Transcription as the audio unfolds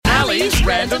Ali's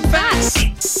Random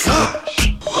Facts.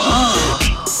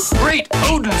 Gosh. Great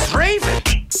Odin's Raven.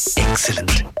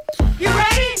 Excellent. You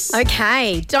ready?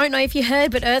 Okay, don't know if you heard,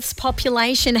 but Earth's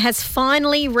population has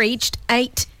finally reached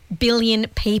 8 billion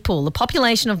people. The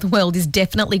population of the world is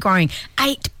definitely growing.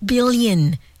 8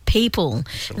 billion people.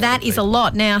 That is a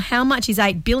lot. Now, how much is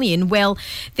 8 billion? Well,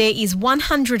 there is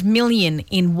 100 million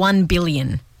in 1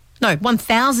 billion. No,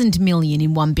 1,000 million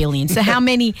in 1 billion. So how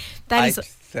many? That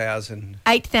is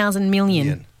 8,000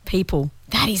 million people.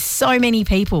 That is so many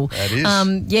people. That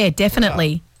is. Yeah,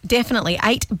 definitely. Wow. Definitely.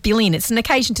 8 billion. It's an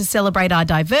occasion to celebrate our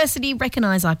diversity,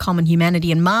 recognise our common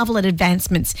humanity and marvel at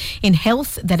advancements in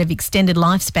health that have extended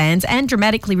lifespans and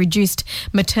dramatically reduced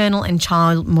maternal and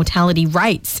child mortality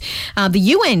rates. The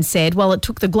UN said while it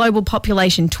took the global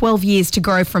population 12 years to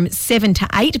grow from 7 to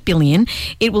 8 billion,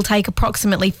 it will take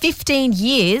approximately 15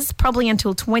 years, probably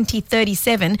until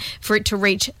 2037, for it to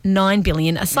reach 9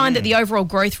 billion, a sign that the overall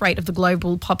growth rate of the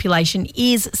global population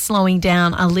is slowing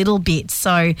down a little bit.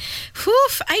 So,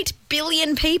 8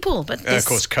 billion people. But of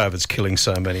course, COVID's killing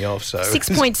so many off. So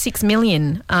 6.6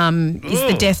 million is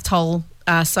the death toll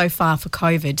so far for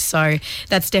COVID. So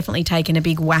that's definitely taken a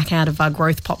big whack out of our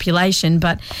growth population.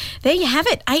 But there you have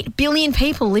it, 8 billion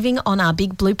people living on our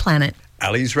big blue planet.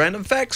 Ali's Random Facts.